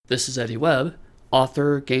This is Eddie Webb,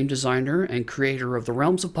 author, game designer, and creator of The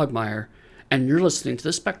Realms of Pugmire, and you're listening to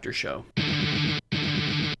The Spectre Show.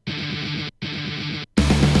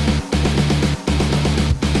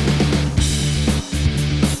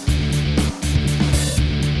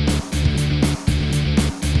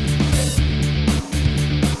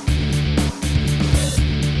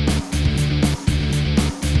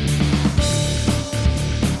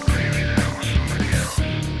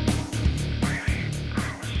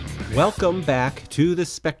 Welcome back to The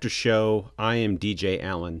Spectre Show. I am DJ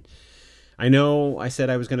Allen. I know I said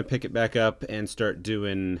I was going to pick it back up and start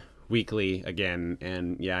doing weekly again,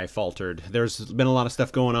 and yeah, I faltered. There's been a lot of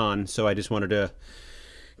stuff going on, so I just wanted to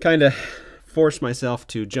kind of force myself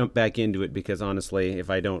to jump back into it, because honestly, if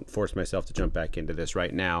I don't force myself to jump back into this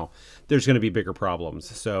right now, there's going to be bigger problems.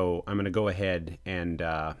 So I'm going to go ahead and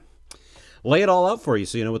lay it all out for you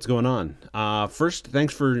so you know what's going on. First,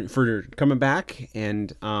 thanks for coming back,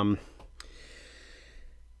 and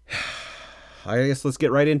I guess let's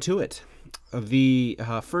get right into it. The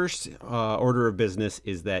first order of business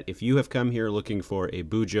is that if you have come here looking for a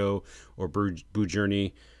BuJo or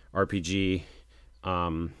BuJourneyRPG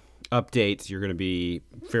update, you're going to be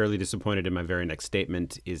fairly disappointed in my very next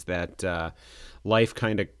statement, is that life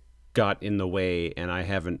kind of got in the way, and I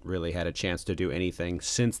haven't really had a chance to do anything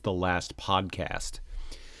since the last podcast.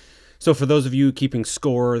 So for those of you keeping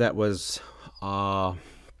score, that was I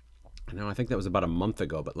think that was about a month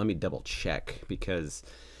ago, but let me double check, because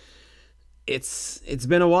it's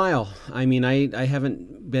been a while. I mean, I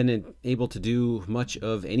haven't been able to do much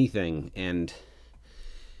of anything, and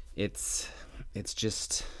it's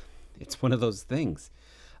one of those things.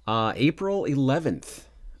 April 11th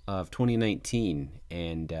of 2019,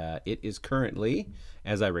 and it is currently,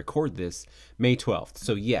 as I record this, May 12th.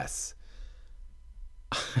 So yes,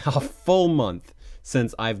 a full month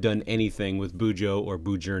since I've done anything with BuJo or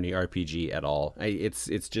BuJourneyRPG at all.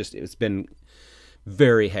 It's been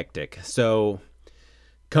very hectic. So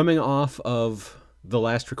coming off of the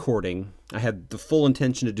last recording, I had the full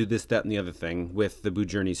intention to do this, that, and the other thing with the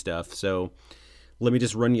BuJourney stuff. So let me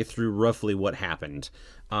just run you through roughly what happened.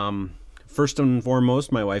 First and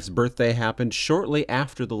foremost, my wife's birthday happened shortly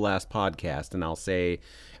after the last podcast, and I'll say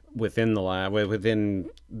within the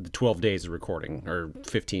 12 days of recording, or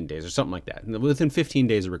 15 days, or something like that. Within 15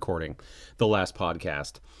 days of recording the last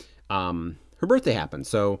podcast, her birthday happened.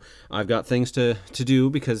 So I've got things to do,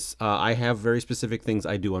 because I have very specific things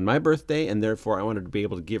I do on my birthday, and therefore I wanted to be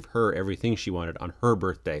able to give her everything she wanted on her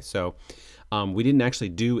birthday. So we didn't actually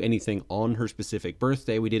do anything on her specific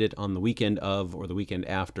birthday. We did it on the weekend of, or the weekend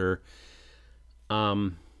after.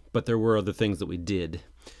 But there were other things that we did.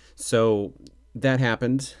 So that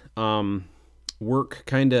happened. Work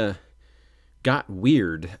kind of got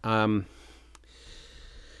weird.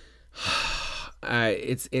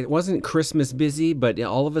 It wasn't Christmas busy, but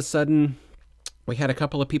all of a sudden we had a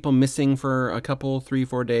couple of people missing for a couple,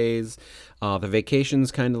 3-4 days. The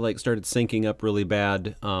vacations kind of like started syncing up really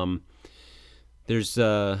bad. There's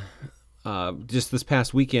just this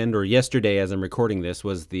past weekend, or yesterday as I'm recording this,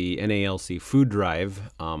 was the NALC food drive.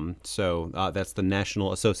 So that's the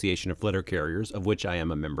National Association of Letter Carriers, of which I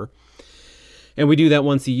am a member. And we do that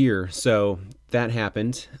once a year. So that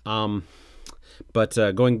happened. But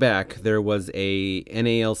going back, there was a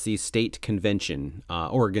NALC state convention,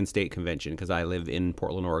 Oregon State Convention, because I live in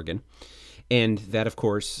Portland, Oregon. And that, of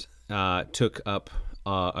course, took up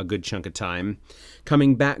a good chunk of time.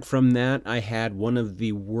 Coming back from that, I had one of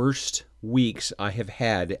the worst weeks I have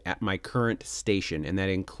had at my current station, and that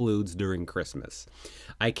includes during Christmas.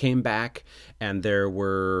 I came back, and there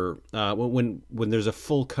were when there's a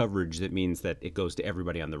full coverage, that means that it goes to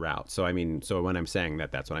everybody on the route. So when I'm saying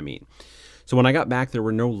that, that's what I mean. So when I got back, there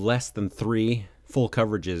were no less than 3 full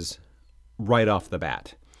coverages right off the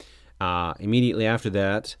bat. Immediately after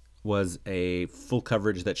that was a full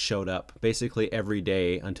coverage that showed up basically every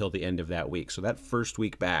day until the end of that week. So that first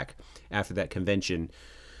week back after that convention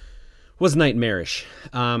was nightmarish.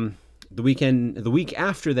 The week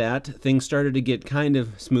after that, things started to get kind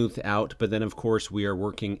of smoothed out, but then of course we're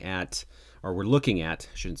working in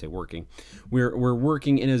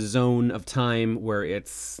a zone of time where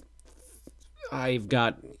I've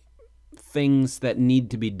got things that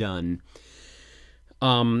need to be done.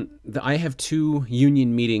 I have 2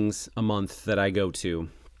 union meetings a month that I go to.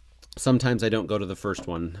 Sometimes I don't go to the first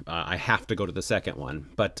one. I have to go to the second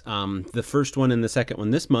one. But the first one and the second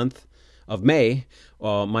one this month of May,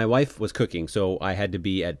 my wife was cooking, so I had to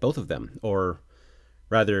be at both of them. Or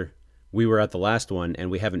rather, we were at the last one, and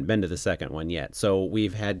we haven't been to the second one yet. So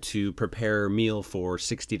we've had to prepare a meal for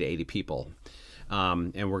 60 to 80 people.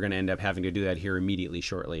 And we're going to end up having to do that here immediately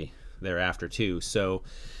shortly thereafter, too. So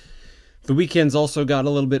The weekends also got a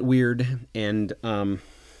little bit weird, and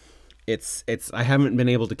it's I haven't been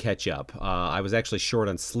able to catch up. I was actually short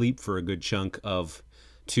on sleep for a good chunk of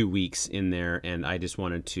 2 weeks in there, and I just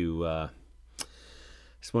wanted to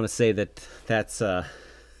say that that's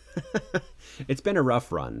it's been a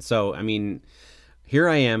rough run. So I mean, here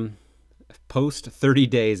I am, post 30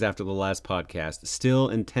 days after the last podcast, still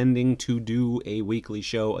intending to do a weekly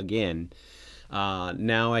show again.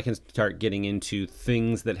 Now I can start getting into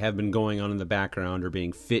things that have been going on in the background or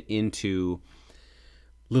being fit into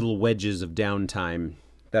little wedges of downtime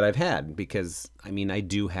that I've had, because I mean, I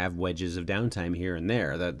do have wedges of downtime here and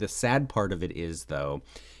there. The sad part of it is, though,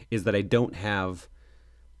 is that I don't have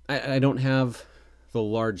the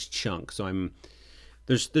large chunk. So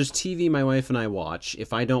there's TV my wife and I watch.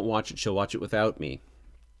 If I don't watch it, she'll watch it without me.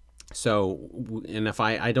 So, and if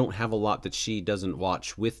I don't have a lot that she doesn't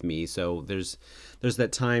watch with me, so there's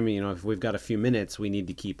that time, if we've got a few minutes, we need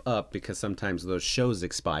to keep up, because sometimes those shows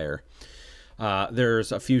expire.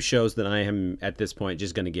 There's a few shows that I am at this point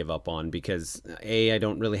just going to give up on, because A, I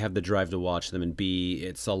don't really have the drive to watch them, and B,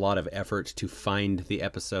 it's a lot of effort to find the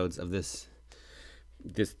episodes of these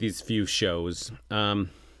few shows.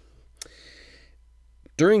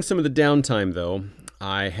 During some of the downtime, though,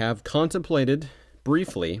 I have contemplated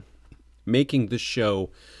briefly making this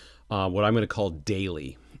show what I'm going to call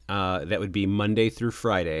daily. That would be Monday through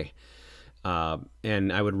Friday,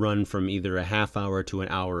 and I would run from either a half hour to an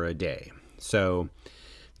hour a day. So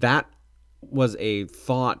that was a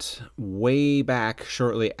thought way back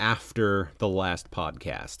shortly after the last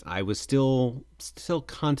podcast. I was still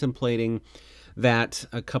contemplating that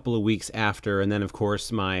a couple of weeks after, and then of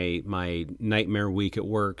course my nightmare week at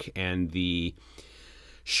work and the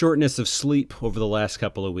shortness of sleep over the last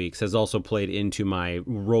couple of weeks has also played into my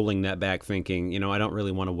rolling that back, thinking, I don't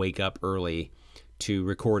really want to wake up early to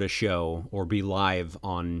record a show or be live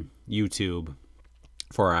on YouTube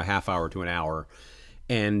for a half hour to an hour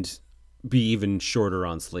and be even shorter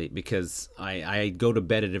on sleep, because I go to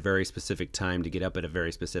bed at a very specific time to get up at a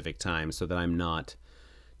very specific time, so that I'm not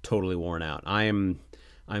totally worn out. I'm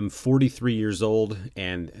 43 years old,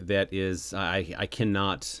 and that is I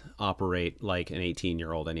cannot operate like an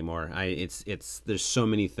 18-year-old anymore. There's so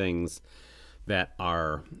many things that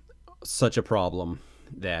are such a problem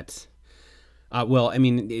that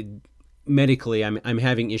medically I'm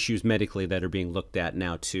having issues medically that are being looked at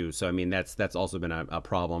now too. So I mean, that's also been a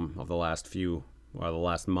problem of the last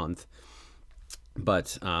month.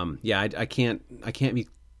 But I can't be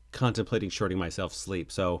contemplating shorting myself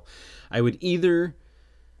sleep. So I would either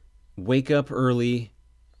wake up early,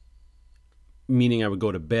 meaning I would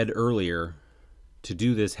go to bed earlier to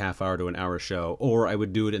do this half hour to an hour show, or I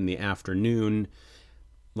would do it in the afternoon,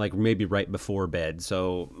 like maybe right before bed.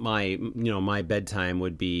 So my bedtime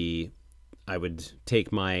would be, I would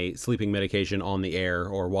take my sleeping medication on the air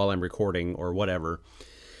or while I'm recording or whatever,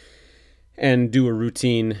 and do a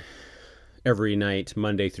routine every night,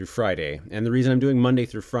 Monday through Friday. And the reason I'm doing Monday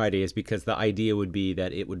through Friday is because the idea would be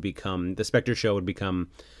that the Spectre Show would become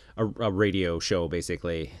a radio show,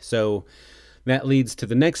 basically. So that leads to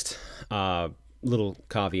the next little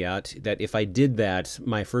caveat, that if I did that,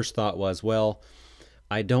 my first thought was, well,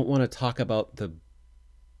 I don't want to talk about the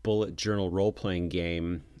bullet journal role-playing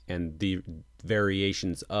game and the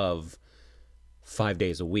variations of 5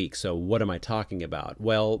 days a week. So what am I talking about?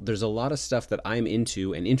 Well, there's a lot of stuff that I'm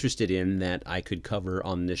into and interested in that I could cover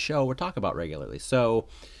on this show or talk about regularly. So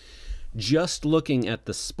just looking at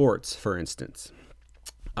the sports, for instance.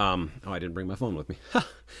 I didn't bring my phone with me.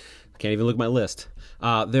 Can't even look at my list.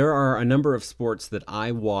 There are a number of sports that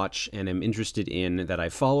I watch and am interested in, that I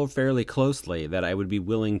follow fairly closely, that I would be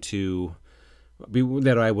willing to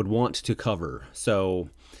that I would want to cover. So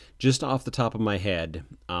just off the top of my head,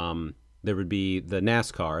 there would be the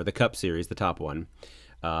NASCAR, the Cup Series, the top one.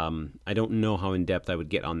 I don't know how in-depth I would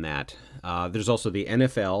get on that. There's also the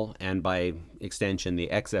NFL, and by extension, the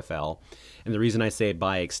XFL. And the reason I say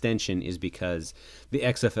by extension is because the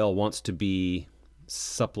XFL wants to be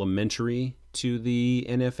supplementary to the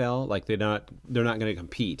NFL. Like they're not going to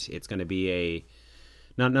compete. It's going to be a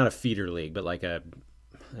not a feeder league, but like an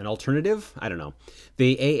alternative. I don't know.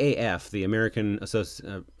 The AAF, the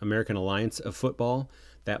American Alliance of Football,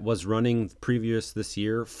 that was running previous this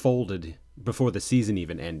year, folded before the season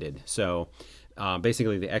even ended. So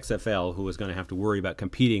basically the XFL, who was going to have to worry about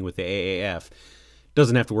competing with the AAF,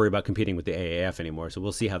 doesn't have to worry about competing with the AAF anymore. So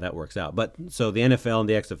we'll see how that works out. But so the NFL and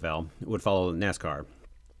the XFL would follow NASCAR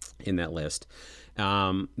in that list.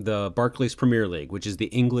 The Barclays Premier League, which is the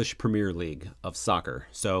English Premier League of soccer.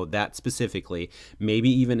 So that specifically, maybe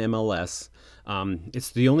even MLS.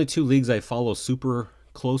 It's the only two leagues I follow super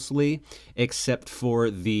closely, except for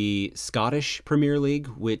the Scottish Premier League,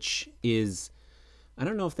 which is, I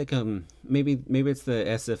don't know if they come, maybe it's the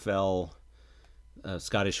SFL,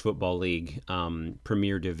 Scottish Football League,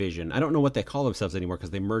 Premier Division. I don't know what they call themselves anymore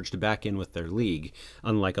because they merged back in with their league,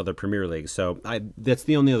 unlike other Premier Leagues. So that's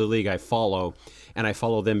the only other league I follow, and I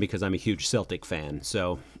follow them because I'm a huge Celtic fan.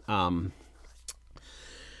 So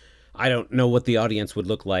I don't know what the audience would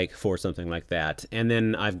look like for something like that. And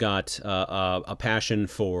then I've got a passion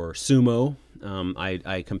for sumo.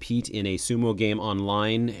 I compete in a sumo game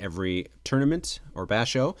online every tournament or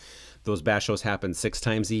basho. Those bashos happen 6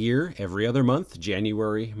 times a year, every other month: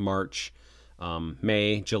 January, March,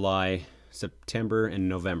 May, July, September, and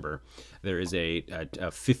November. There is a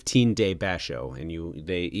 15-day basho, and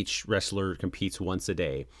each wrestler competes once a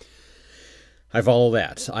day. I follow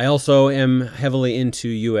that. I also am heavily into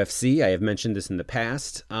UFC. I have mentioned this in the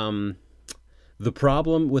past. The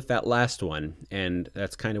problem with that last one, and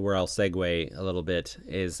that's kind of where I'll segue a little bit,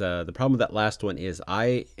 is the problem with that last one is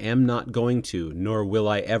I am not going to, nor will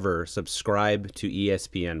I ever, subscribe to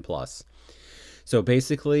ESPN Plus. So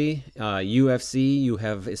basically, UFC, you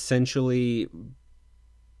have essentially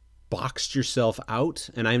boxed yourself out,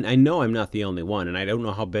 and I know I'm not the only one, and I don't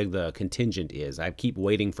know how big the contingent is. I keep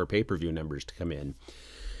waiting for pay-per-view numbers to come in.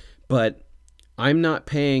 But I'm not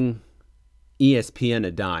paying ESPN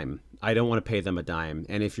a dime. I don't want to pay them a dime.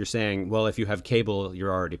 And if you're saying, well, if you have cable,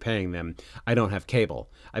 you're already paying them, I don't have cable.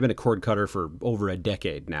 I've been a cord cutter for over a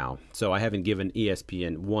decade now, so I haven't given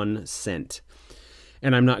ESPN 1 cent.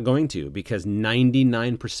 And I'm not going to, because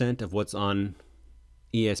 99% of what's on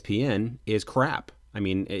ESPN is crap. I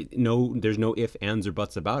mean, there's no ifs, ands, or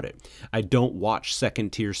buts about it. I don't watch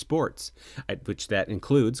second-tier sports, which that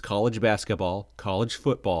includes college basketball, college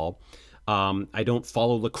football. I don't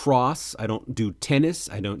follow lacrosse. I don't do tennis.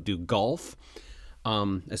 I don't do golf.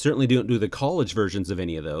 I certainly don't do the college versions of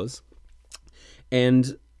any of those.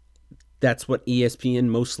 And that's what ESPN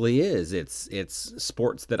mostly is. It's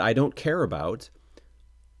sports that I don't care about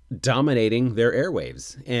dominating their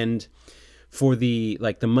airwaves. And for the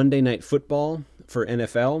Monday Night Football for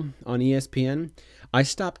NFL on ESPN, I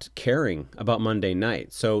stopped caring about Monday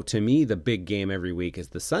night. So to me, the big game every week is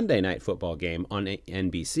the Sunday Night Football game on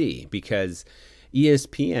NBC, because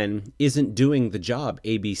ESPN isn't doing the job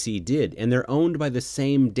ABC did, and they're owned by the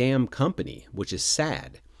same damn company, which is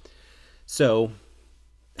sad. So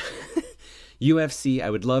UFC, I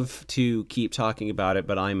would love to keep talking about it,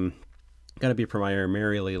 but I'm going to be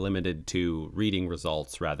primarily limited to reading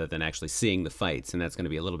results rather than actually seeing the fights, and that's going to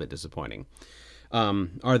be a little bit disappointing.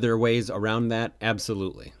 Are there ways around that?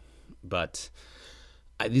 Absolutely. But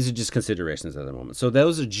these are just considerations at the moment. So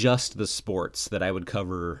those are just the sports that I would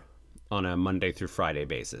cover on a Monday through Friday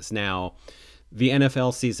basis. Now, the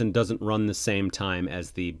NFL season doesn't run the same time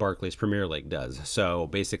as the Barclays Premier League does. So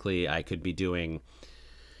basically, I could be doing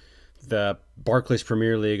the Barclays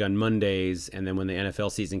Premier League on Mondays, and then when the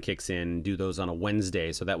NFL season kicks in, do those on a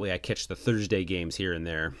Wednesday. So that way I catch the Thursday games here and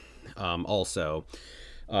there. Also,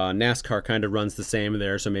 NASCAR kind of runs the same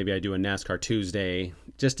there, so maybe I do a NASCAR Tuesday.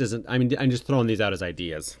 I'm just throwing these out as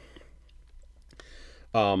ideas.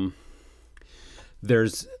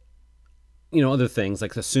 There's, other things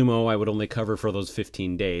like the sumo I would only cover for those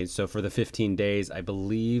 15 days. So for the 15 days, I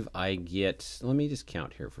believe I get, let me just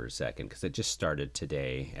count here for a second, because it just started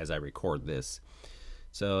today as I record this.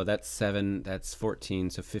 So that's 7, that's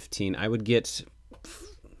 14, so 15. I would get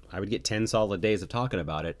 10 solid days of talking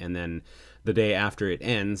about it, and then the day after it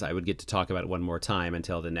ends, I would get to talk about it one more time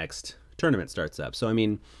until the next tournament starts up. So, I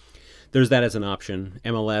mean, there's that as an option.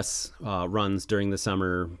 MLS runs during the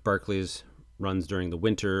summer. Barclays runs during the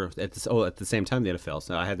winter. At the same time the NFL.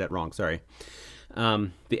 So I had that wrong. Sorry.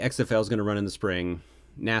 The XFL is going to run in the spring.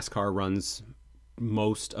 NASCAR runs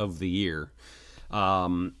most of the year.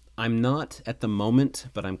 I'm not at the moment,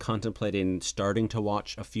 but I'm contemplating starting to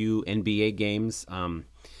watch a few NBA games.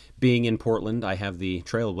 Being in Portland, I have the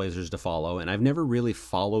Trailblazers to follow, and I've never really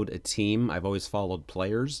followed a team. I've always followed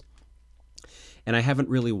players. And I haven't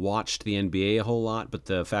really watched the NBA a whole lot, but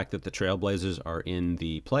the fact that the Trailblazers are in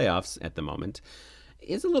the playoffs at the moment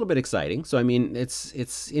is a little bit exciting. So, I mean,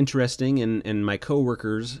 it's interesting, and my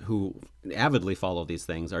coworkers who avidly follow these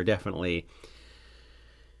things are definitely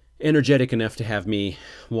energetic enough to have me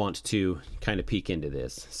want to kind of peek into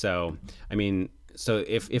this. So, I mean, so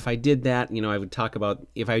if I did that, I would talk about,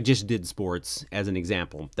 if I just did sports as an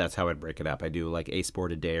example, that's how I'd break it up. I do like a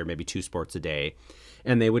sport a day or maybe 2 sports a day,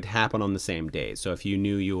 and they would happen on the same day. So if you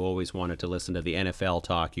knew you always wanted to listen to the NFL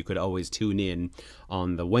talk, you could always tune in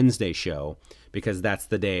on the Wednesday show, because that's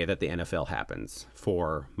the day that the NFL happens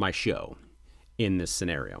for my show in this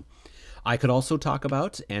scenario. I could also talk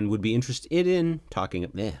about and would be interested in talking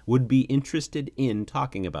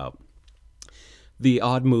about the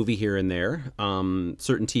odd movie here and there,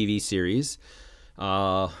 certain TV series.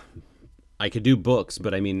 I could do books,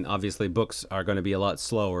 but I mean, obviously, books are going to be a lot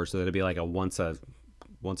slower, so that'd be like a once a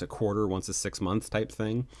quarter, once a 6 months type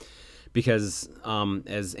thing. Because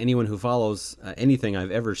as anyone who follows anything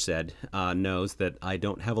I've ever said knows that I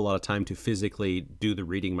don't have a lot of time to physically do the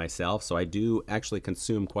reading myself, so I do actually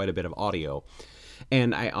consume quite a bit of audio.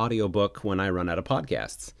 And I audiobook when I run out of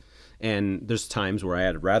podcasts. And there's times where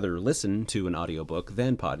I'd rather listen to an audiobook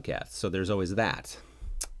than podcasts, so there's always that.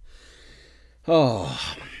 Oh,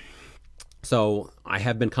 so I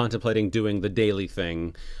have been contemplating doing the daily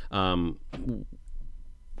thing.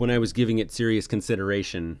 When I was giving it serious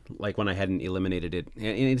consideration, like when I hadn't eliminated it, and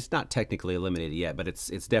it's not technically eliminated yet, but it's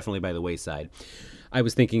definitely by the wayside. I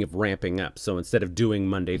was thinking of ramping up. So instead of doing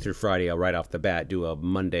Monday through Friday, I'll right off the bat do a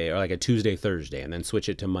Monday or like a Tuesday, Thursday, and then switch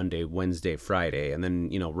it to Monday, Wednesday, Friday, and then,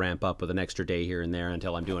 ramp up with an extra day here and there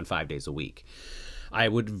until I'm doing 5 days a week. I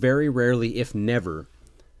would very rarely, if never,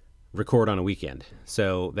 record on a weekend.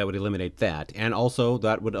 So that would eliminate that. And also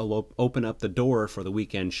that would open up the door for the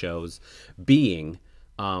weekend shows being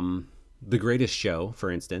The Greatest Show, for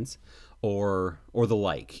instance, or the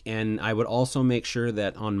like. And I would also make sure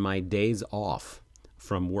that on my days off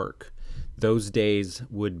from work, those days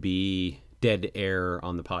would be dead air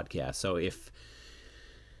on the podcast. So if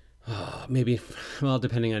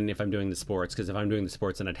depending on if I'm doing the sports, because if I'm doing the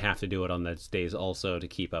sports, then I'd have to do it on those days also to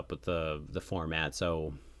keep up with the format.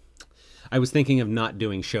 So I was thinking of not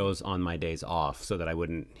doing shows on my days off so that I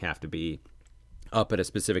wouldn't have to be up at a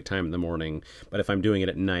specific time in the morning. But if I'm doing it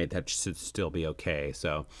at night, that should still be okay.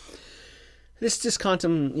 So this just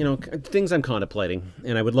things I'm contemplating,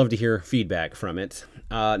 and I would love to hear feedback from it.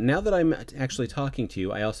 Now that I'm actually talking to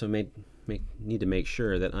you, I also need to make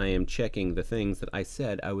sure that I am checking the things that I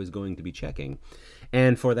said I was going to be checking.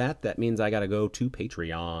 And for that means I got to go to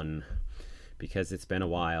Patreon, because it's been a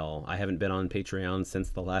while. I haven't been on Patreon since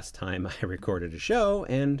the last time I recorded a show,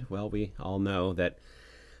 and, well, we all know that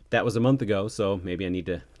was a month ago, so maybe I need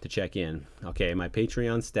to check in. Okay, my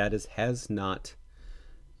Patreon status has not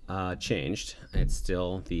changed. It's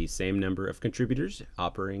still the same number of contributors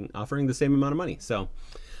offering the same amount of money. So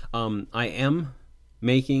I am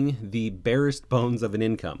making the barest bones of an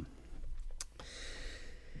income.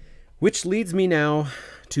 Which leads me now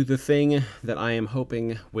to the thing that I am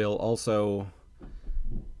hoping will also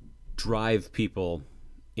drive people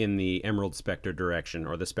in the Emerald Spectre direction,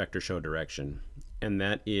 or the Spectre Show direction. And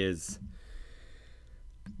that is,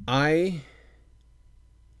 actually,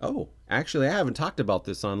 I haven't talked about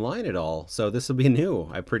this online at all, so this will be new,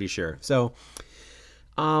 I'm pretty sure. So,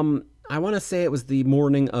 I want to say it was the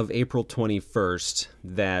morning of April 21st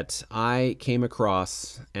that I came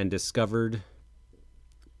across and discovered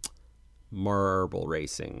marble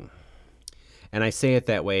racing. And I say it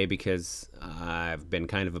that way because I've been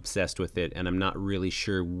kind of obsessed with it, and I'm not really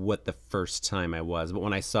sure what the first time I was. But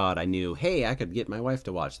when I saw it, I knew, hey, I could get my wife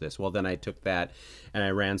to watch this. Well, then I took that, and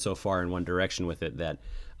I ran so far in one direction with it that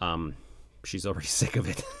she's already sick of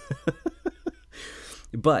it.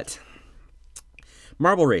 But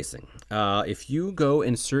marble racing. If you go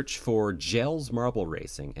and search for Gel's Marble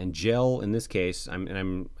Racing, and Gel in this case,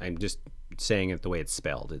 I'm just saying it the way it's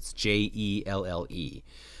spelled. It's Jelle.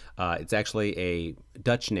 It's actually a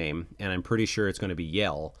Dutch name, and I'm pretty sure it's going to be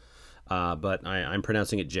Yell, but I'm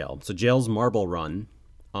pronouncing it Gel. So Gel's Marble Run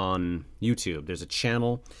on YouTube. There's a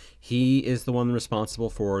channel. He is the one responsible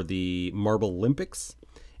for the Marble Olympics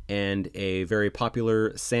and a very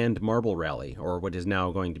popular sand marble rally, or what is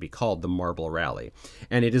now going to be called the Marble Rally,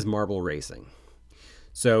 and it is marble racing.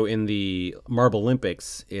 So in the Marble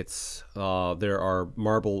Olympics, it's there are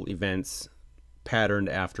marble events patterned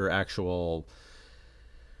after actual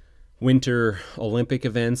winter Olympic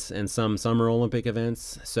events and some summer Olympic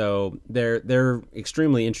events. So they're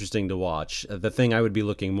extremely interesting to watch. The thing I would be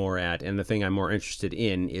looking more at, and the thing I'm more interested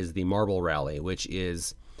in, is the Marble Rally, which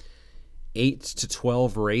is 8 to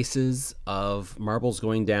 12 races of marbles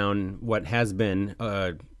going down what has been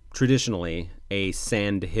traditionally a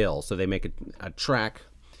sand hill. So they make a track,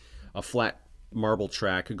 a flat marble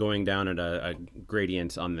track going down at a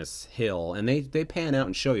gradient on this hill, and they pan out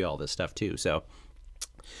and show you all this stuff too. So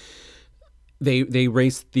They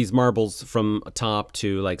race these marbles from top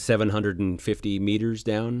to like 750 meters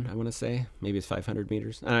down, I want to say. Maybe it's 500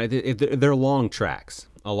 meters. They're long tracks.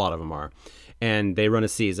 A lot of them are. And they run a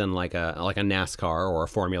season like a NASCAR or a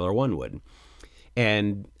Formula One would.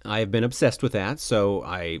 And I've been obsessed with that. So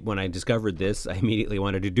when I discovered this, I immediately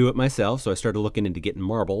wanted to do it myself. So I started looking into getting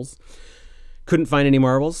marbles. Couldn't find any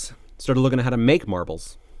marbles. Started looking at how to make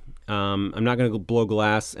marbles. I'm not going to blow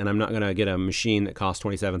glass, and I'm not going to get a machine that costs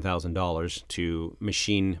 $27,000 to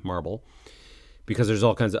machine marble, because there's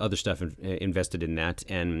all kinds of other stuff invested in that,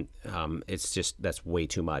 and it's just, that's way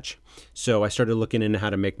too much. So I started looking into how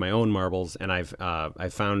to make my own marbles, and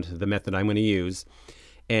I've found the method I'm going to use,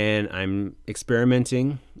 and I'm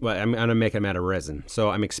experimenting. Well, I'm going to make them out of resin. So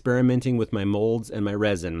I'm experimenting with my molds and my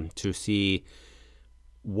resin to see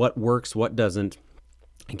what works, what doesn't,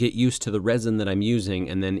 get used to the resin that I'm using,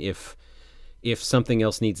 and then if something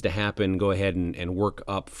else needs to happen, go ahead and work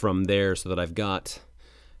up from there, so that I've got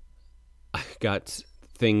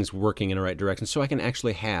things working in the right direction, so I can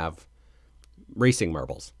actually have racing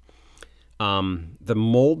marbles. The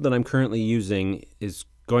mold that I'm currently using is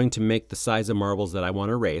going to make the size of marbles that I want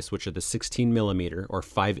to race, which are the 16 millimeter or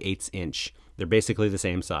 5/8 inch. They're basically the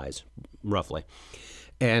same size, roughly.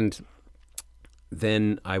 And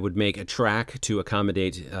then I would make a track to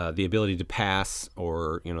accommodate the ability to pass,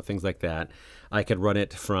 or things like that. I could run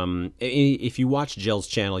it from, if you watch Jell's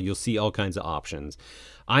channel, you'll see all kinds of options.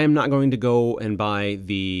 I am not going to go and buy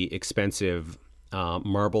the expensive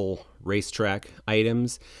marble racetrack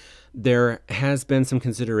items. There has been some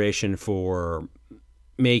consideration for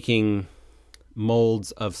making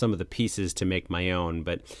molds of some of the pieces to make my own,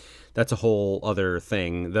 but that's a whole other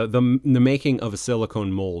thing. The making of a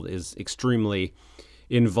silicone mold is extremely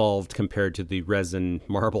involved compared to the resin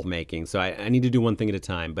marble making. So I need to do one thing at a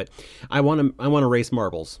time. But I want to race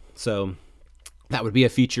marbles. So that would be a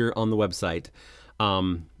feature on the website.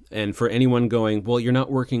 And for anyone going, well, you're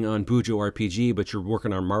not working on BuJoRPG, but you're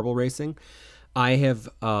working on marble racing. I have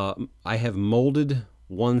molded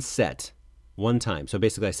one set one time. So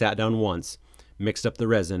basically, I sat down once, mixed up the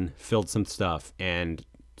resin, filled some stuff, and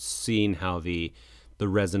seen how the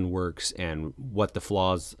resin works and what the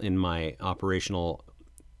flaws in my operational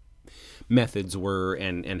methods were,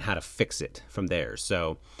 and how to fix it from there.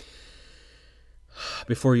 So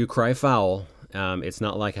before you cry foul, it's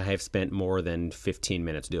not like I have spent more than 15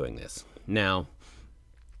 minutes doing this. Now,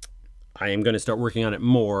 I am going to start working on it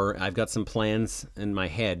more. I've got some plans in my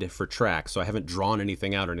head for tracks, so I haven't drawn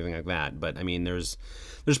anything out or anything like that. But I mean, there's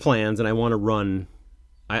plans, and I want to run.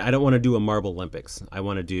 I don't want to do a Marble Olympics. I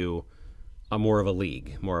want to do more of a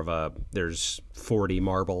league, there's 40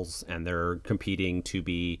 marbles, and they're competing to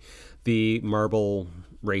be the marble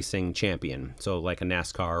racing champion. So like a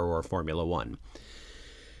NASCAR or Formula One.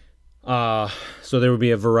 So there would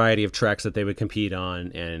be a variety of tracks that they would compete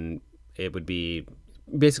on, and it would be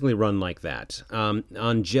basically run like that.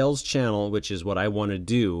 On Jell's channel, which is what I want to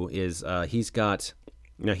do, is he's got,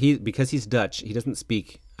 because he's Dutch, he doesn't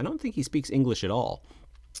speak, I don't think he speaks English at all.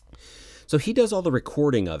 So he does all the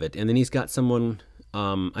recording of it, and then he's got someone,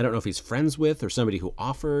 I don't know if he's friends with or somebody who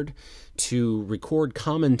offered to record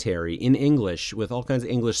commentary in English with all kinds of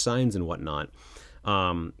English signs and whatnot.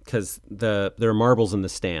 Because there are marbles in the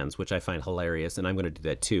stands, which I find hilarious, and I'm going to do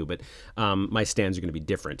that too. But my stands are going to be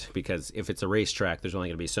different, because if it's a racetrack, there's only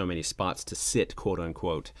going to be so many spots to sit, quote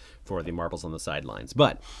unquote, for the marbles on the sidelines.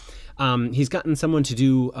 But he's gotten someone to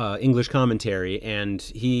do English commentary, and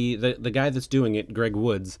the guy that's doing it, Greg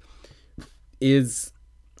Woods, he's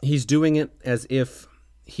doing it as if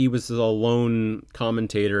he was a lone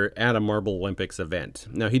commentator at a Marble Olympics event.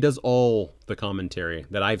 Now, he does all the commentary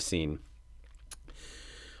that I've seen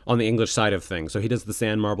on the English side of things. So he does the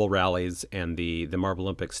sand marble rallies and the Marble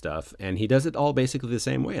Olympic stuff, and he does it all basically the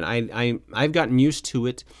same way. And I've gotten used to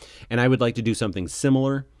it, and I would like to do something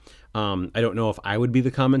similar. I don't know if I would be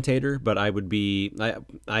the commentator, but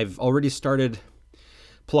I've already started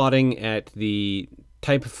plotting at the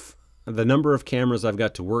number of cameras I've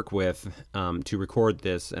got to work with to record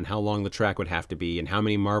this, and how long the track would have to be, and how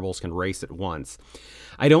many marbles can race at once.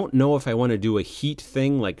 I don't know if I want to do a heat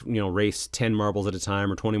thing, like, race 10 marbles at a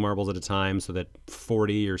time or 20 marbles at a time, so that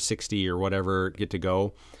 40 or 60 or whatever get to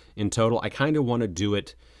go in total. I kind of want to do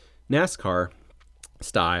it NASCAR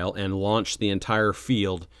style and launch the entire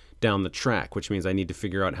field down the track, which means I need to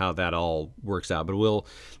figure out how that all works out. But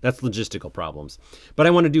that's logistical problems. But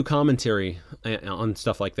I want to do commentary on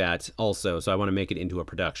stuff like that also, so I want to make it into a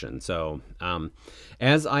production. So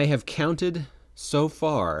as I have counted so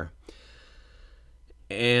far,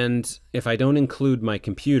 and if I don't include my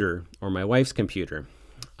computer or my wife's computer,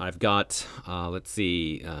 I've got,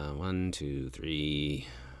 1, 2, 3,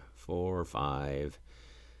 4, 5,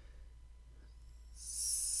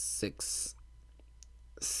 6,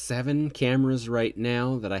 7 cameras right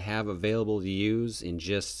now that I have available to use in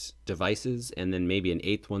just devices, and then maybe an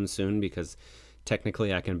 8th one soon, because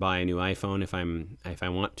technically I can buy a new iPhone if I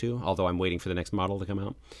want to, although I'm waiting for the next model to come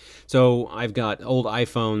out. So I've got old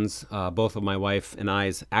iPhones, both of my wife and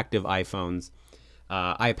I's active iPhones,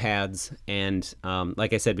 iPads, and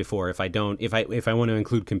like I said before, if I want to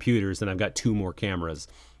include computers, then I've got 2 more cameras,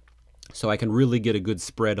 so I can really get a good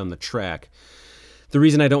spread on the track. The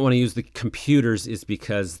reason I don't want to use the computers is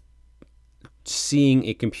because seeing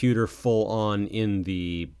a computer full on in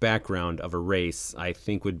the background of a race, I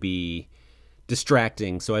think would be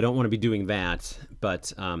distracting. So I don't want to be doing that,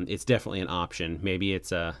 but it's definitely an option. Maybe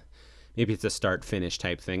it's a start finish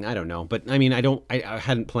type thing. I don't know, but I mean, I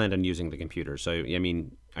hadn't planned on using the computer. So I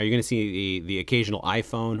mean, are you going to see the occasional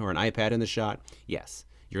iPhone or an iPad in the shot? Yes,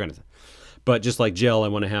 you're going to. But just like Jill, I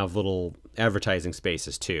want to have little advertising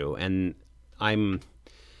spaces too, and I'm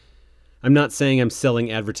not saying I'm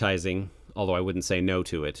selling advertising, although I wouldn't say no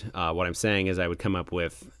to it. What I'm saying is I would come up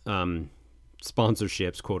with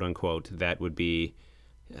sponsorships, quote unquote, that would be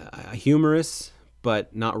humorous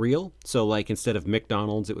but not real. So like instead of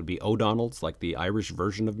McDonald's, it would be O'Donnell's, like the Irish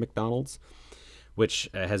version of McDonald's, which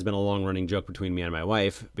has been a long running joke between me and my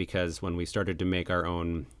wife, because when we started to make our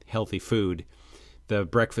own healthy food, the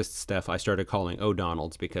breakfast stuff I started calling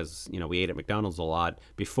O'Donnell's because, we ate at McDonald's a lot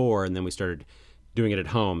before, and then we started doing it at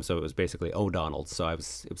home, so it was basically O'Donnell's. So it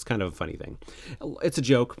was kind of a funny thing. It's a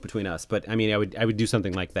joke between us, but I mean, I would do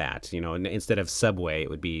something like that. Instead of Subway, it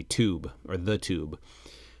would be Tube or the Tube,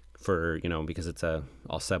 for because it's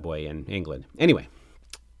all Subway in England. Anyway,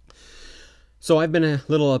 so I've been a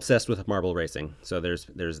little obsessed with marble racing. So there's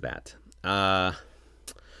that.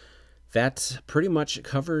 That pretty much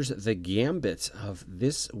covers the gambit of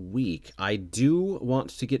this week. I do want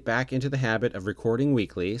to get back into the habit of recording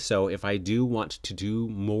weekly, so if I do want to do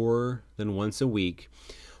more than once a week,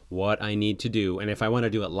 what I need to do, and if I want to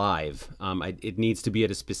do it live, it needs to be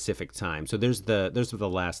at a specific time. So there's the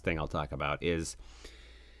last thing I'll talk about is,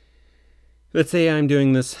 let's say I'm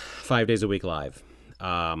doing this 5 days a week live,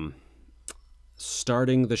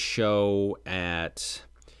 starting the show at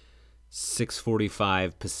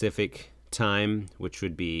 6:45 Pacific time, which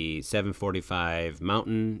would be 7:45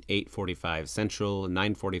 Mountain, 8:45 Central,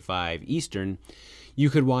 9:45 Eastern. You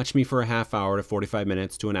could watch me for a half hour to 45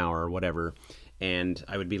 minutes to an hour, whatever, and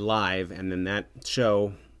I would be live, and then that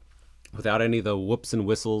show, without any of the whoops and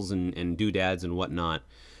whistles and doodads and whatnot,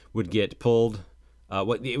 would get pulled.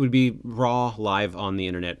 It would be raw live on the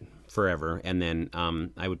internet forever, and then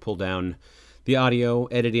I would pull down the audio,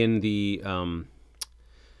 edit in the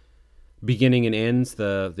beginning and ends,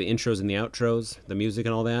 the intros and the outros, the music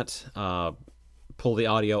and all that, pull the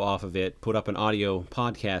audio off of it, put up an audio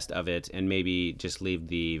podcast of it, and maybe just leave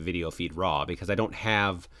the video feed raw, because I don't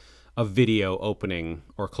have a video opening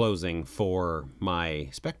or closing for my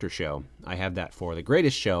Spectre show. I have that for the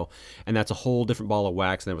Greatest Show, and that's a whole different ball of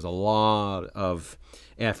wax, and there was a lot of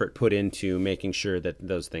effort put into making sure that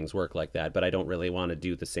those things work like that, but I don't really want to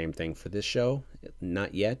do the same thing for this show,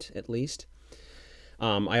 not yet, at least.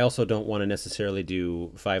 I also don't want to necessarily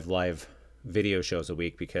do 5 live video shows a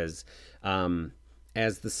week, because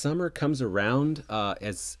as the summer comes around,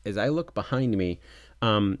 as I look behind me,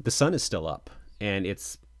 the sun is still up, and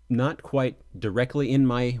it's not quite directly in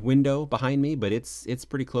my window behind me, but it's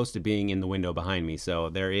pretty close to being in the window behind me. So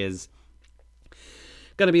there is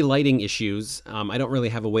going to be lighting issues. I don't really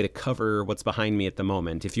have a way to cover what's behind me at the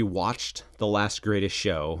moment. If you watched the last Greatest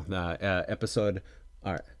Show,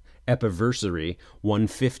 Epiversary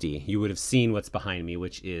 150, you would have seen what's behind me,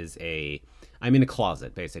 which is I'm in a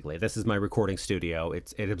closet, basically. This is my recording studio.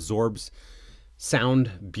 It absorbs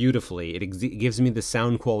sound beautifully. It gives me the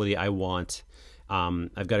sound quality I want.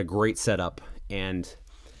 I've got a great setup, and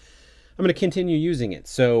I'm going to continue using it.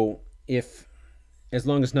 So as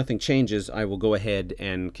long as nothing changes, I will go ahead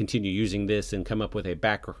and continue using this and come up with a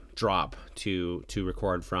backdrop to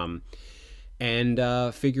record from,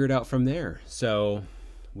 and figure it out from there. So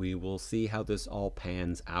we will see how this all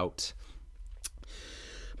pans out.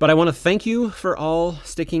 But I want to thank you for all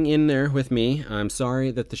sticking in there with me. I'm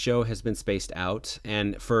sorry that the show has been spaced out.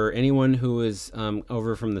 And for anyone who is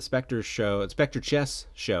over from the Spectre Chess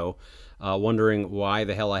show, wondering why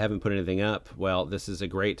the hell I haven't put anything up, well, this is a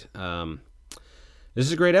great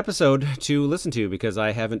episode to listen to, because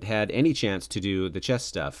I haven't had any chance to do the chess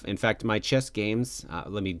stuff. In fact, my chess games,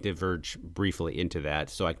 let me diverge briefly into that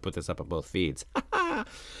so I can put this up on both feeds.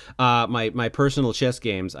 My personal chess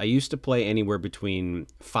games, I used to play anywhere between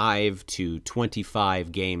 5 to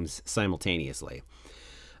 25 games simultaneously.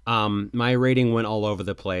 My rating went all over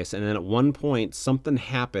the place, and then at one point something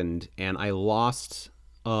happened, and I lost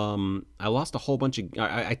a whole bunch of.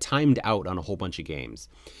 I timed out on a whole bunch of games,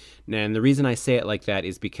 and the reason I say it like that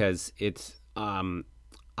is because it's.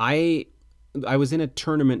 I was in a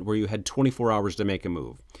tournament where you had 24 hours to make a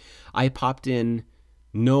move. I popped in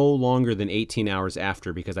no longer than 18 hours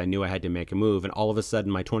after, because I knew I had to make a move, and all of a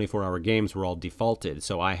sudden my 24-hour games were all defaulted,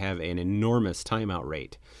 so I have an enormous timeout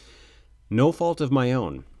rate. No fault of my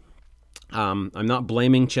own. I'm not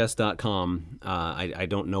blaming chess.com. I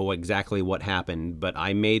don't know exactly what happened, but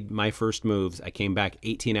I made my first moves. I came back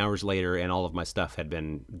 18 hours later, and all of my stuff had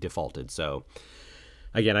been defaulted, so...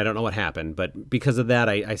 Again, I don't know what happened, but because of that,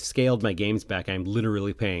 I scaled my games back. I'm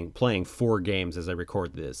literally playing 4 games as I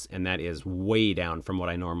record this, and that is way down from what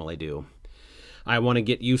I normally do. I want to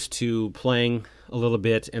get used to playing a little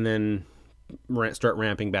bit and then start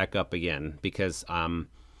ramping back up again, because I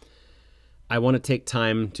want to take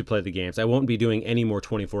time to play the games. I won't be doing any more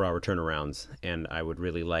 24-hour turnarounds, and I would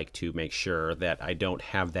really like to make sure that I don't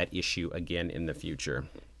have that issue again in the future.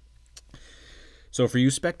 So for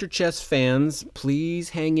you Spectre Chess fans, please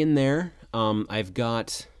hang in there. I've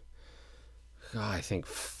got, I think,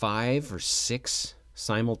 5 or 6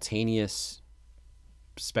 simultaneous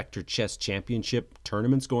Spectre Chess Championship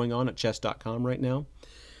tournaments going on at chess.com right now.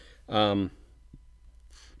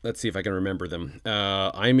 Let's see if I can remember them.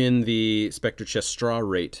 I'm in the Spectre Chess Straw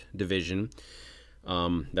Rate division.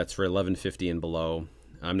 That's for 1150 and below.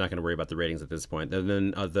 I'm not going to worry about the ratings at this point.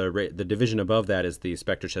 Then the division above that is the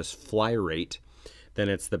Spectre Chess Fly Rate. Then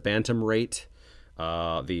it's the Bantam Rate,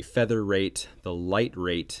 the Feather Rate, the Light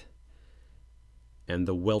Rate, and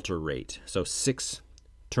the Welter Rate. So 6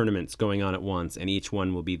 tournaments going on at once, and each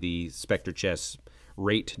one will be the Spectre Chess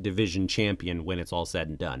Rate Division champion when it's all said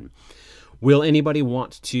and done. Will anybody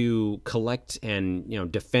want to collect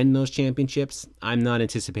and defend those championships? I'm not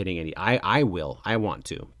anticipating any. I will. I want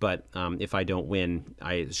to. But if I don't win,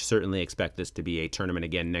 I certainly expect this to be a tournament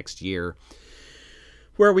again next year,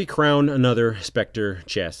 where we crown another Spectre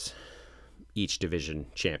Chess each division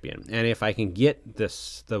champion. And if I can get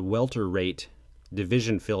the Welter Rate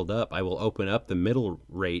division filled up, I will open up the middle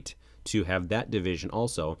rate to have that division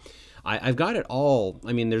also. I've got it all.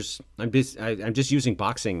 I mean, I'm just using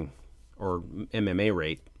boxing or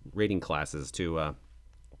MMA rating classes to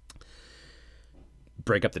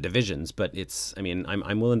break up the divisions, but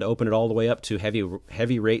I'm willing to open it all the way up to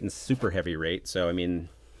heavy rate and super heavy rate. So I mean,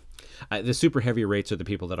 the super heavy rates are the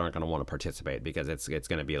people that aren't going to want to participate, because it's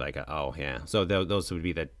going to be like so those would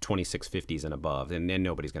be the 2650s and above, and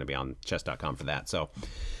nobody's going to be on chess.com for that. So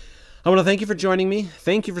I want to thank you for joining me.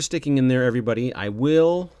 Thank you for sticking in there, everybody. I'm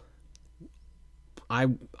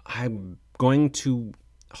going to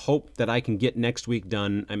hope that I can get next week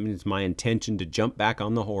done. I mean, it's my intention to jump back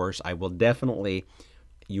on the horse. I will definitely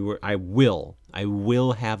I will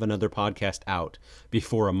have another podcast out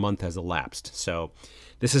before a month has elapsed. So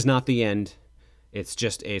this is not the end. It's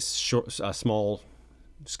just a small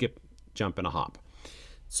skip, jump, and a hop.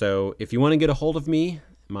 So if you want to get a hold of me,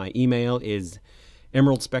 my email is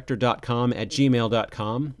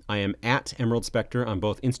emeraldspectre.com@gmail.com. I am at Emerald Spectre on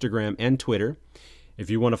both Instagram and Twitter. If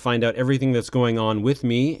you want to find out everything that's going on with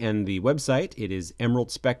me and the website, it is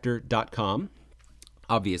emeraldspectre.com,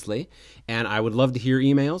 obviously. And I would love to hear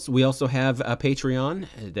emails. We also have a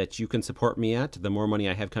Patreon that you can support me at. The more money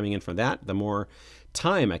I have coming in from that, the more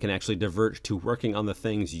time I can actually divert to working on the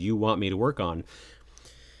things you want me to work on,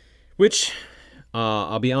 which,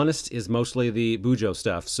 I'll be honest, is mostly the Bujo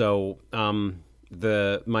stuff. So my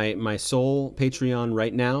sole Patreon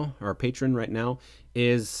right now, or patron right now,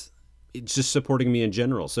 is it's just supporting me in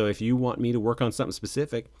general. So if you want me to work on something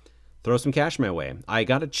specific, throw some cash my way. I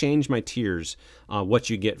got to change my tiers, what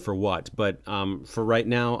you get for what. But for right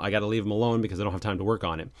now, I got to leave them alone because I don't have time to work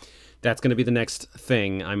on it. That's going to be the next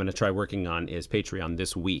thing I'm going to try working on, is Patreon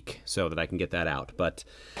this week, so that I can get that out. But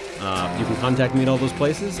you can contact me at all those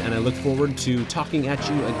places, and I look forward to talking at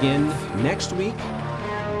you again next week,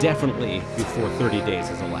 definitely before 30 days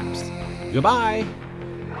has elapsed. Goodbye!